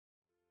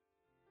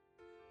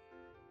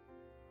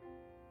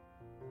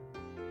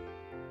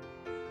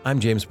I'm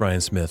James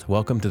Bryan Smith.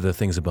 Welcome to the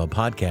Things Above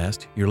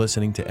podcast. You're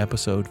listening to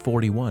episode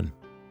 41.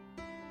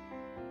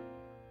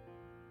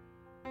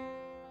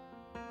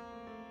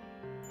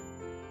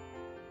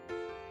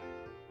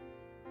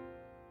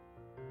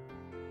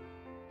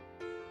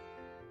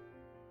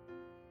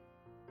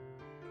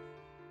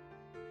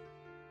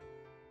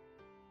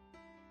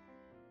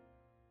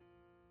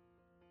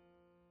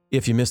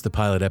 If you missed the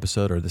pilot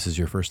episode or this is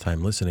your first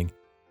time listening,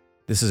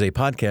 this is a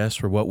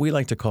podcast for what we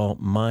like to call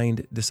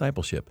mind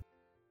discipleship.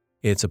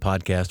 It's a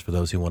podcast for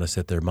those who want to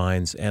set their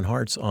minds and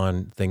hearts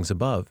on things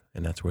above,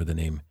 and that's where the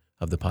name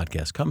of the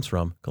podcast comes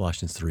from,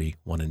 Colossians 3,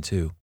 1 and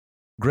 2.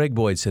 Greg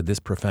Boyd said this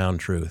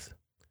profound truth: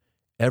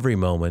 every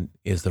moment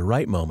is the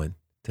right moment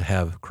to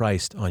have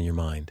Christ on your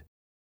mind.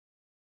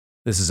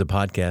 This is a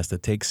podcast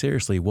that takes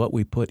seriously what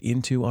we put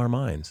into our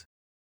minds,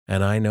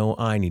 and I know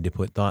I need to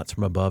put thoughts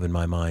from above in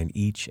my mind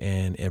each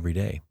and every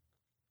day.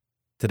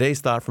 Today's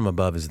thought from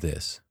above is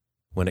this: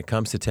 when it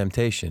comes to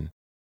temptation,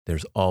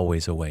 there's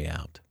always a way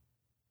out.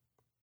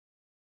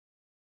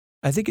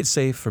 I think it's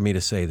safe for me to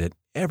say that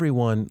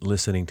everyone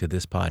listening to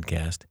this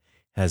podcast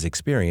has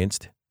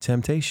experienced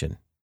temptation.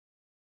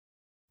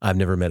 I've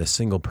never met a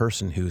single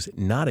person who's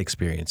not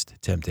experienced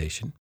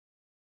temptation.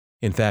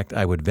 In fact,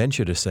 I would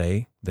venture to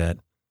say that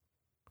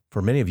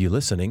for many of you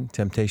listening,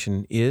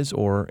 temptation is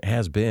or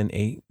has been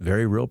a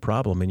very real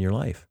problem in your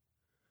life.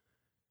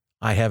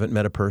 I haven't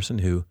met a person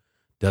who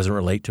doesn't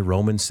relate to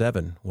Romans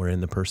 7,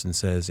 wherein the person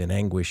says in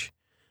anguish,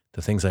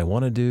 the things I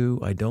want to do,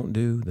 I don't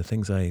do. The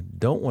things I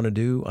don't want to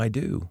do, I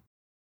do.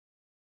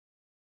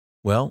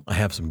 Well, I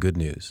have some good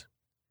news.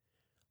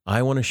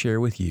 I want to share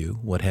with you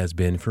what has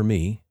been for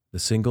me the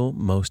single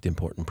most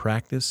important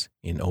practice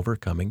in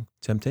overcoming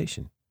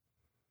temptation.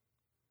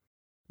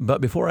 But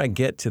before I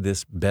get to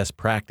this best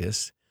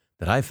practice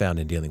that I've found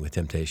in dealing with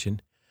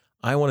temptation,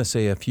 I want to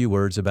say a few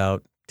words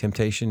about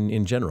temptation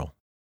in general.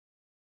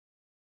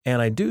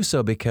 And I do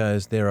so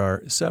because there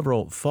are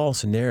several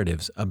false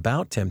narratives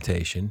about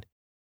temptation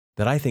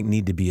that I think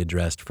need to be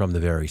addressed from the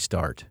very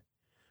start,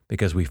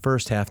 because we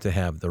first have to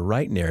have the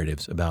right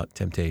narratives about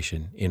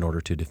temptation in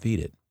order to defeat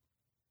it.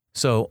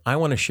 So I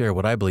want to share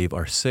what I believe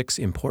are 6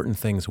 important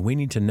things we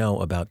need to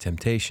know about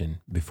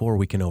temptation before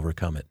we can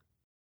overcome it.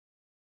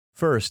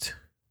 First,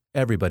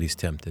 everybody's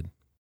tempted.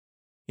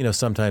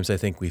 Sometimes I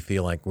think we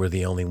feel like we're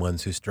the only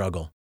ones who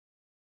struggle.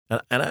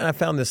 And I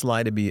found this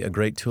lie to be a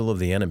great tool of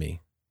the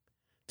enemy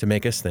to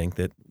make us think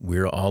that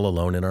we're all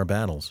alone in our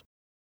battles.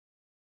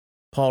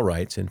 Paul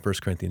writes in 1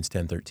 Corinthians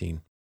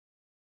 10:13,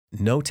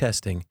 "No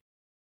testing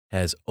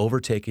has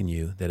overtaken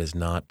you that is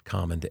not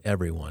common to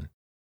everyone."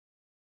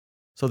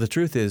 So the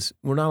truth is,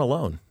 we're not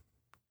alone.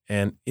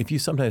 And if you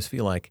sometimes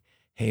feel like,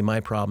 hey, my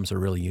problems are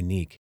really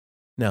unique,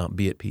 now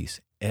be at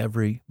peace.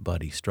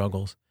 Everybody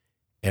struggles.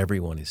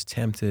 Everyone is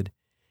tempted.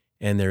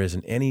 And there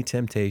isn't any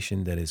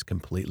temptation that is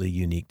completely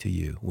unique to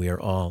you. We are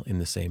all in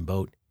the same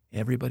boat.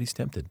 Everybody's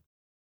tempted.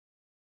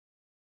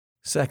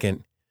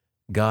 Second,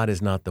 God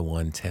is not the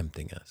one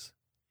tempting us.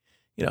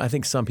 I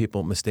think some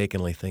people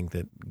mistakenly think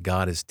that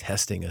God is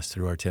testing us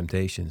through our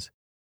temptations.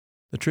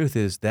 The truth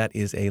is that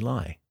is a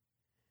lie.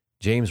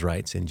 James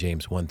writes in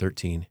James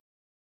 1:13,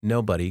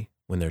 "Nobody,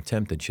 when they're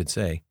tempted, should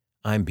say,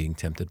 'I'm being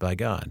tempted by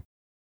God.'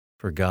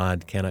 For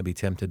God cannot be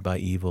tempted by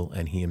evil,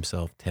 and he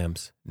himself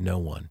tempts no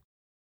one."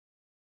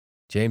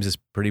 James is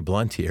pretty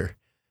blunt here.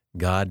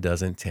 God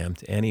doesn't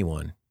tempt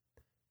anyone.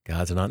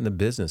 God's not in the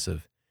business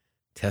of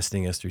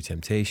testing us through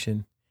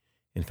temptation.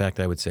 In fact,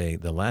 I would say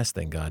the last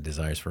thing God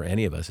desires for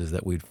any of us is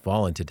that we'd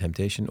fall into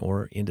temptation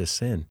or into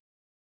sin,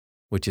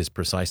 which is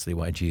precisely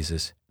why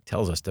Jesus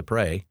tells us to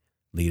pray,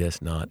 "Lead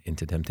us not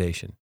into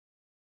temptation."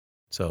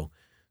 So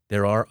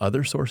there are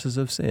other sources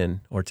of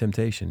sin or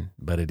temptation,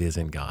 but it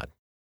isn't God.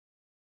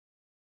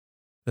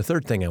 The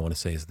third thing I want to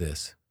say is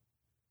this: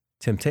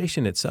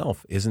 temptation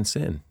itself isn't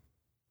sin.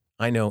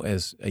 I know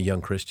as a young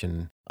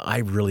Christian, I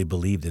really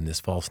believed in this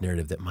false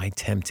narrative that my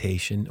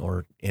temptation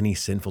or any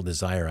sinful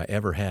desire I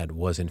ever had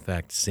was in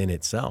fact sin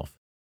itself.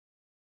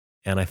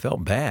 And I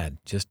felt bad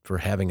just for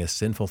having a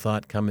sinful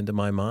thought come into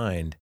my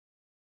mind.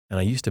 And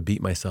I used to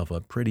beat myself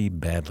up pretty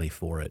badly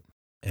for it.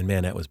 And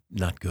man, that was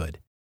not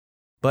good.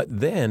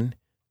 But then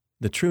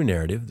the true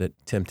narrative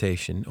that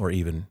temptation or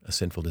even a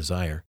sinful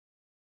desire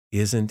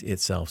isn't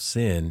itself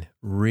sin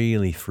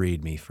really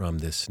freed me from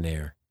this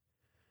snare.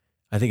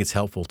 I think it's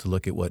helpful to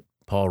look at what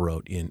Paul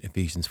wrote in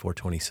Ephesians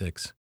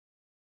 4:26.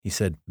 He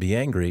said, "Be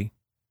angry,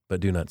 but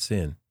do not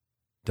sin.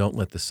 Don't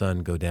let the sun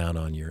go down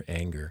on your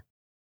anger."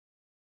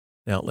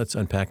 Now, let's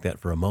unpack that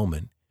for a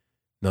moment.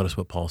 Notice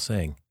what Paul's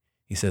saying.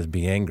 He says,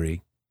 be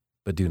angry,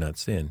 but do not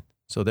sin.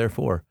 So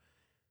therefore,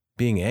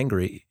 being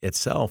angry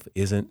itself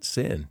isn't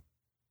sin.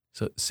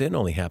 So sin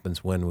only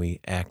happens when we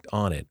act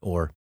on it,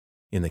 or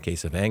in the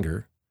case of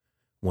anger,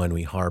 when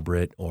we harbor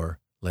it or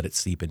let it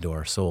seep into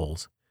our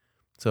souls.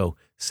 So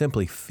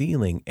simply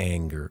feeling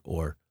anger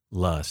or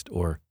lust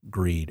or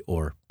greed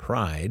or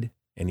pride,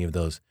 any of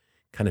those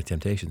kind of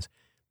temptations,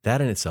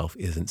 that in itself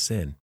isn't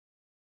sin.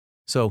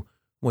 So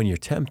when you're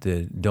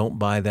tempted, don't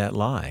buy that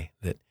lie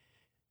that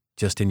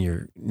just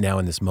now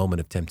in this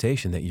moment of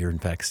temptation that you're in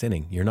fact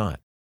sinning. You're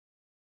not.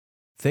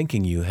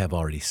 Thinking you have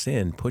already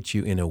sinned puts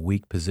you in a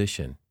weak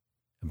position,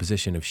 a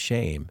position of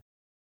shame.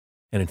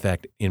 And in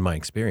fact, in my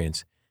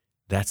experience,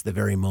 that's the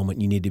very moment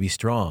you need to be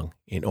strong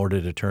in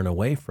order to turn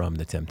away from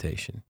the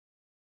temptation.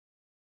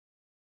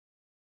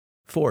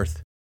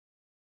 Fourth,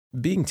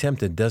 being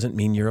tempted doesn't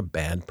mean you're a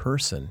bad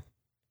person.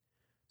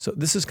 So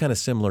this is kind of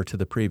similar to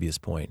the previous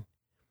point.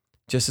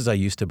 Just as I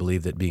used to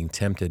believe that being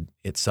tempted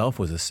itself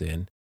was a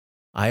sin,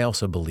 I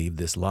also believed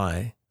this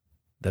lie,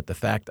 that the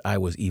fact I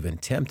was even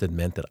tempted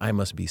meant that I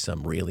must be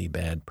some really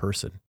bad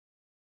person.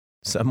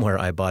 Somewhere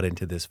I bought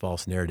into this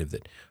false narrative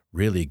that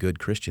really good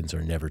Christians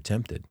are never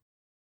tempted.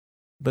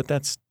 But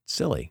that's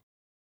silly.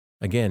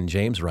 Again,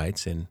 James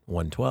writes in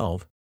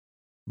 1:12,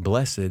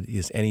 "Blessed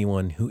is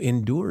anyone who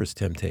endures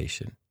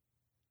temptation."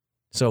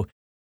 So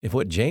if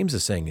what James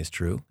is saying is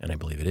true, and I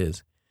believe it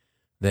is,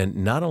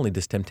 then not only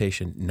does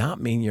temptation not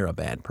mean you're a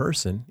bad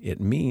person, it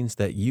means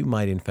that you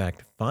might in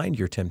fact find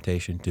your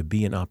temptation to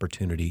be an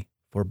opportunity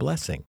for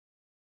blessing.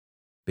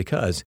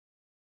 Because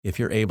if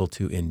you're able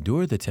to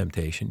endure the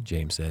temptation,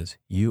 James says,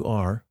 you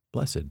are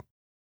blessed.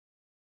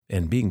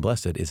 And being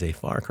blessed is a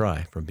far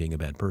cry from being a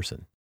bad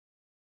person.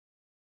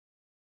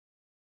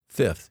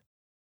 Fifth,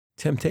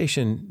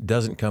 temptation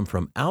doesn't come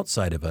from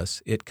outside of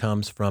us, it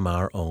comes from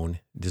our own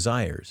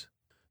desires.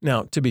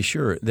 Now, to be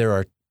sure, there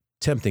are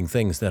tempting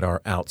things that are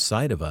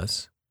outside of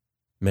us.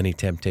 Many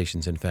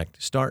temptations, in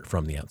fact, start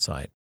from the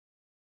outside.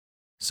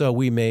 So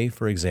we may,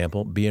 for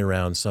example, be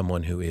around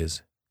someone who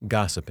is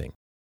gossiping,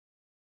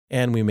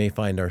 and we may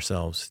find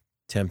ourselves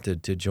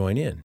tempted to join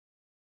in.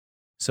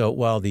 So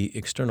while the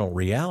external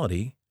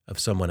reality of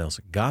someone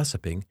else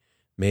gossiping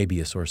may be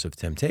a source of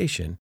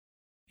temptation,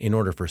 in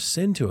order for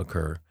sin to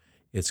occur,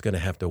 it's going to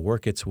have to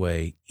work its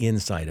way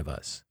inside of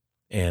us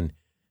and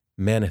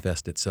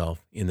manifest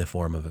itself in the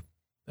form of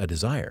a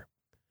desire.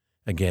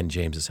 Again,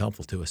 James is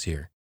helpful to us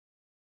here.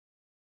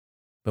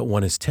 But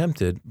one is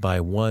tempted by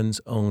one's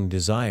own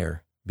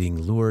desire,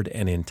 being lured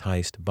and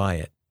enticed by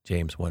it,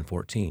 James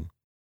 1:14.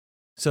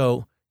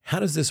 So how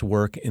does this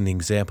work in the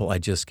example I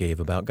just gave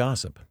about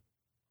gossip?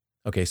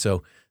 Okay,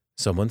 so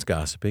someone's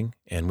gossiping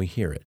and we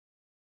hear it.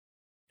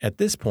 At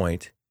this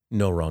point,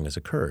 no wrong has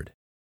occurred.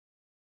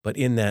 But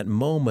in that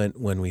moment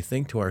when we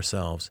think to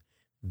ourselves,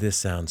 this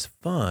sounds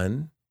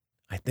fun,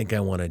 I think I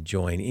want to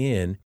join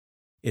in,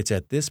 it's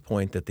at this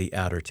point that the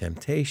outer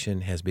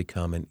temptation has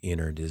become an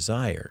inner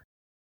desire.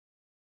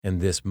 And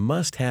this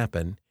must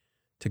happen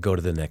to go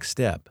to the next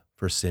step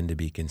for sin to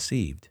be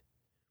conceived.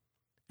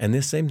 And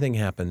this same thing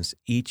happens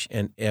each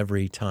and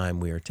every time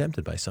we are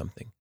tempted by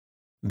something.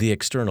 The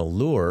external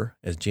lure,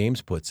 as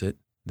James puts it,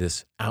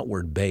 this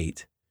outward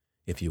bait,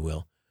 if you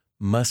will,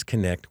 must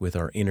connect with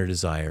our inner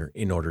desire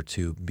in order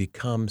to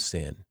become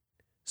sin.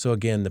 So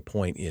again, the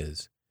point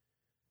is,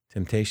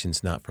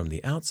 temptation's not from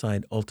the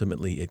outside,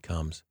 ultimately it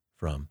comes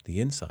from the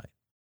inside.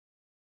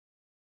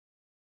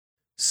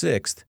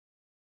 Sixth,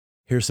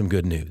 here's some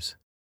good news.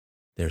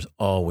 There's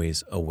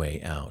always a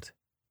way out.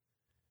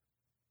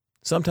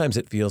 Sometimes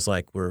it feels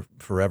like we're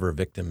forever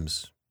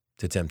victims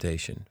to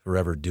temptation,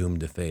 forever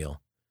doomed to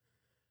fail.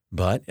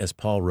 But as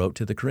Paul wrote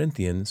to the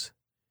Corinthians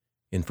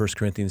in 1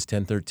 Corinthians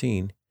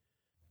 10:13,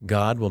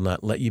 God will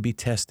not let you be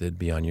tested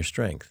beyond your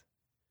strength.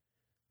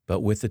 But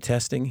with the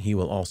testing, he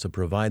will also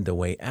provide the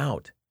way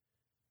out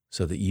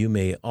so that you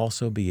may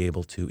also be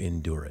able to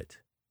endure it.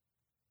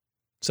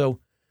 So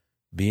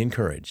be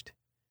encouraged.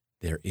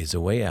 There is a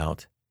way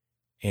out,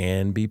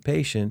 and be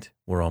patient.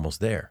 We're almost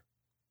there.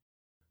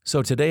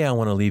 So today I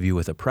want to leave you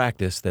with a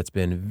practice that's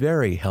been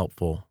very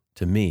helpful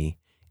to me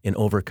in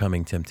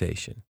overcoming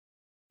temptation.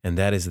 And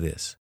that is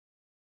this: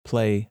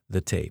 play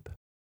the tape.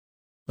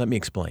 Let me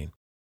explain.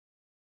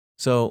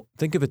 So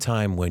think of a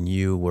time when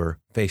you were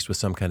faced with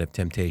some kind of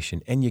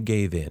temptation and you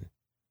gave in.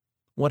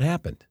 What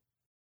happened?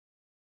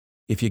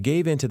 If you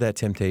gave in to that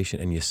temptation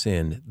and you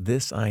sinned,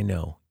 this I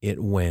know,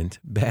 it went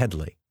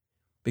badly,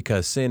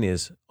 because sin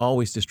is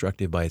always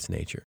destructive by its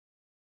nature.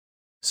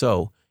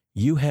 So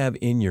you have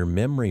in your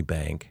memory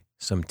bank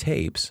some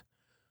tapes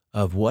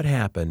of what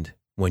happened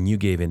when you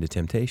gave in to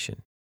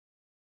temptation.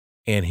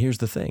 And here's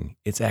the thing,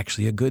 it's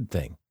actually a good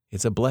thing.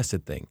 It's a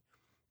blessed thing,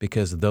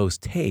 because those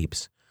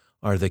tapes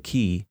are the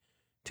key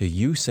to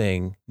you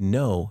saying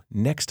no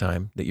next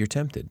time that you're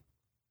tempted.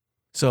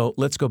 So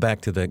let's go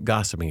back to the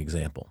gossiping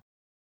example.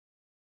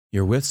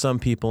 You're with some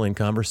people in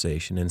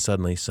conversation and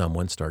suddenly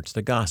someone starts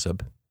to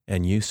gossip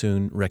and you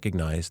soon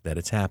recognize that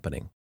it's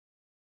happening.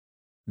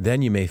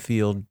 Then you may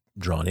feel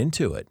drawn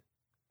into it.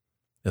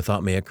 The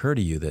thought may occur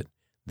to you that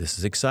this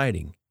is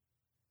exciting.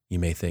 You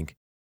may think,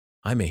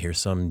 I may hear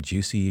some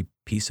juicy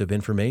piece of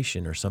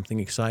information or something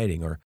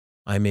exciting, or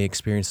I may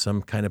experience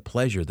some kind of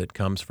pleasure that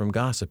comes from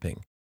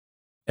gossiping.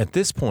 At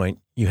this point,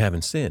 you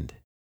haven't sinned.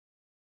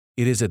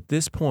 It is at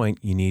this point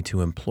you need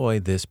to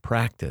employ this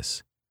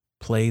practice.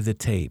 Play the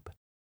tape.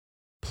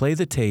 Play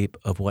the tape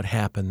of what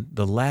happened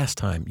the last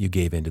time you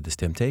gave into this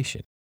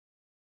temptation.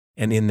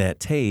 And in that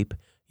tape,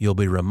 you'll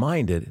be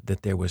reminded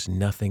that there was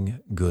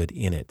nothing good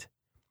in it.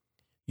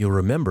 You'll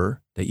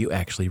remember that you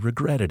actually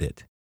regretted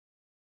it.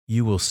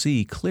 You will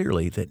see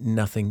clearly that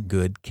nothing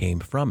good came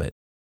from it,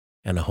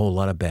 and a whole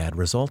lot of bad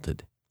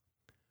resulted.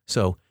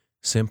 So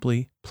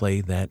simply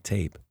play that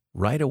tape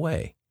right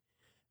away.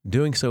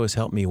 Doing so has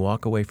helped me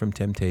walk away from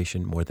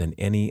temptation more than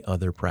any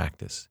other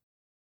practice.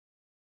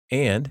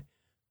 And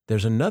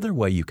there's another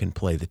way you can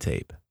play the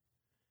tape.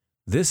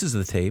 This is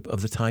the tape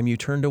of the time you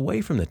turned away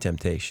from the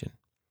temptation.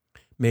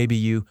 Maybe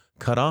you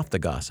cut off the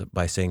gossip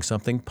by saying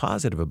something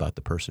positive about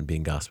the person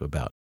being gossiped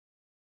about.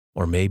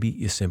 Or maybe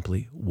you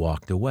simply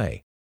walked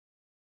away.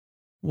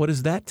 What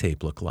does that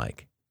tape look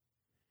like?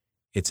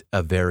 It's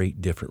a very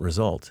different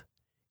result.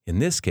 In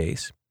this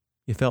case,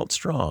 you felt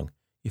strong,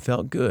 you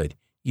felt good,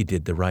 you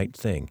did the right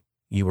thing.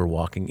 You were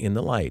walking in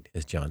the light,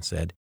 as John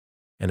said,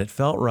 and it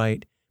felt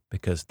right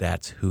because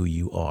that's who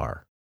you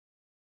are.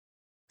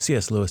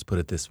 C.S. Lewis put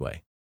it this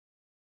way: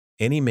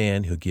 any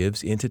man who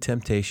gives into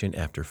temptation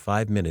after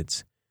 5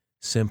 minutes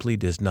simply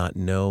does not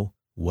know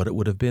what it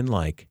would have been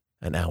like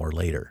an hour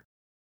later.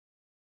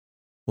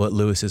 What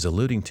Lewis is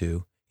alluding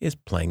to is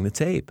playing the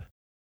tape.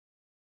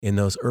 In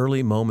those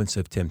early moments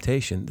of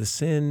temptation, the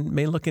sin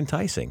may look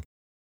enticing,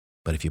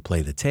 but if you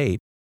play the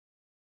tape,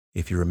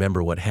 if you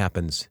remember what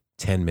happens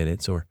 10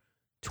 minutes or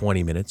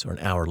 20 minutes or an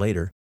hour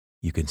later,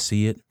 you can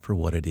see it for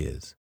what it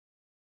is.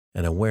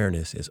 And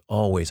awareness is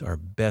always our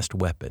best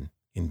weapon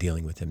in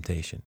dealing with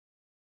temptation.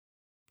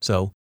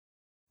 So,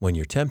 when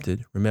you're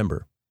tempted,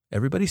 remember,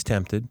 everybody's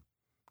tempted.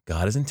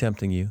 God isn't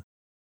tempting you.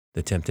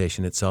 The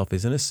temptation itself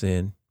isn't a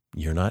sin.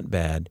 You're not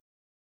bad.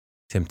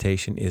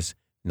 Temptation is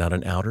not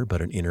an outer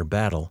but an inner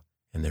battle,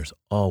 and there's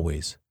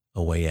always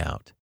a way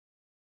out.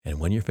 And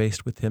when you're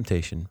faced with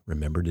temptation,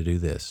 remember to do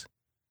this: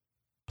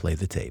 play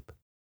the tape.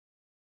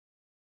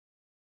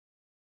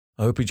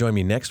 I hope you join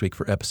me next week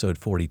for episode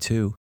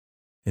 42.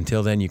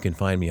 Until then, you can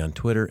find me on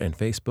Twitter and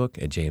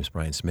Facebook at James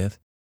Bryan Smith,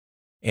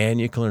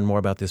 and you can learn more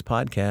about this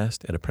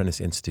podcast at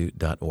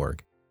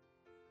apprenticeinstitute.org.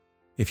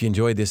 If you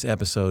enjoyed this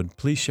episode,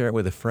 please share it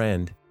with a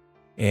friend,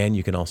 and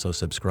you can also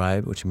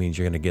subscribe, which means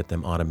you're going to get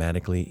them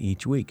automatically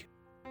each week.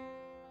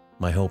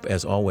 My hope,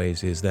 as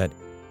always, is that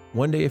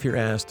one day if you're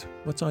asked,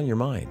 what's on your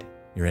mind?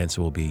 Your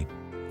answer will be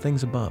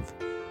things above.